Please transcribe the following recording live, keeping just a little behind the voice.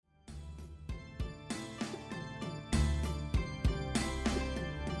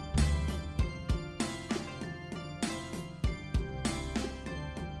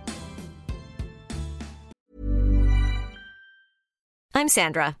I'm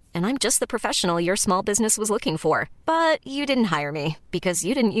Sandra, and I'm just the professional your small business was looking for. But you didn't hire me because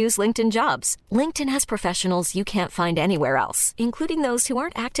you didn't use LinkedIn Jobs. LinkedIn has professionals you can't find anywhere else, including those who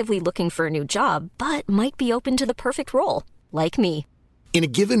aren't actively looking for a new job, but might be open to the perfect role, like me. In a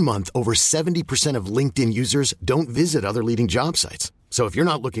given month, over 70% of LinkedIn users don't visit other leading job sites. So if you're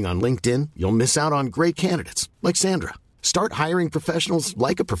not looking on LinkedIn, you'll miss out on great candidates like Sandra. Start hiring professionals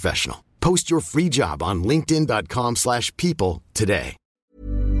like a professional. Post your free job on linkedin.com/people today.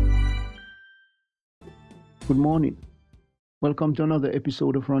 Good morning. Welcome to another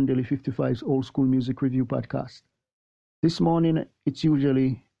episode of Rondelli 55's Old School Music Review Podcast. This morning, it's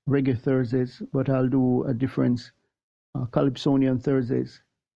usually Reggae Thursdays, but I'll do a different Calypsonian Thursdays,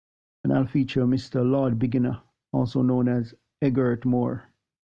 and I'll feature Mr. Lord Beginner, also known as Eghert Moore.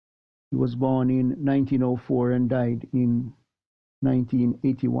 He was born in 1904 and died in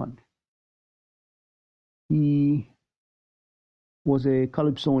 1981. He was a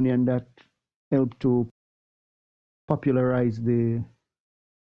Calypsonian that helped to popularize the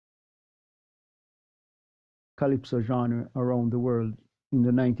Calypso genre around the world in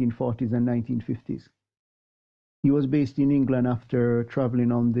the 1940s and 1950s. He was based in England after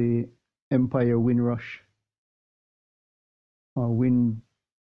traveling on the Empire Windrush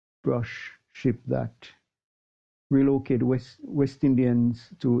ship that relocated West Indians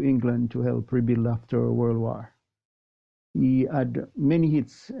to England to help rebuild after World War. He had many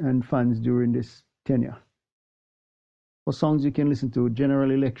hits and fans during this tenure. For songs you can listen to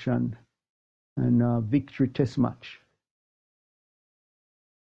General Election and Victory Test Match.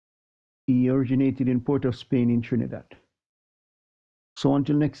 He originated in Port of Spain in Trinidad. So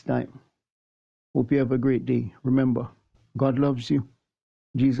until next time, hope you have a great day. Remember, God loves you.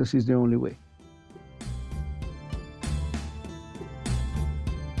 Jesus is the only way.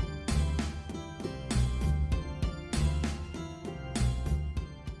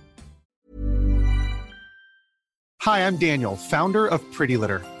 Hi, I'm Daniel, founder of Pretty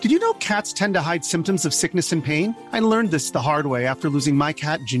Litter. Did you know cats tend to hide symptoms of sickness and pain? I learned this the hard way after losing my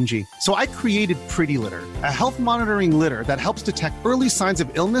cat, Gingy. So I created Pretty Litter, a health monitoring litter that helps detect early signs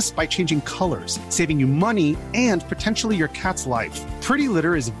of illness by changing colors, saving you money and potentially your cat's life. Pretty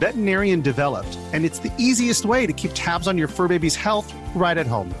Litter is veterinarian developed, and it's the easiest way to keep tabs on your fur baby's health right at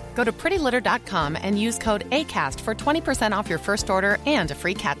home. Go to prettylitter.com and use code ACAST for 20% off your first order and a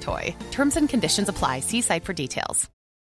free cat toy. Terms and conditions apply. See site for details.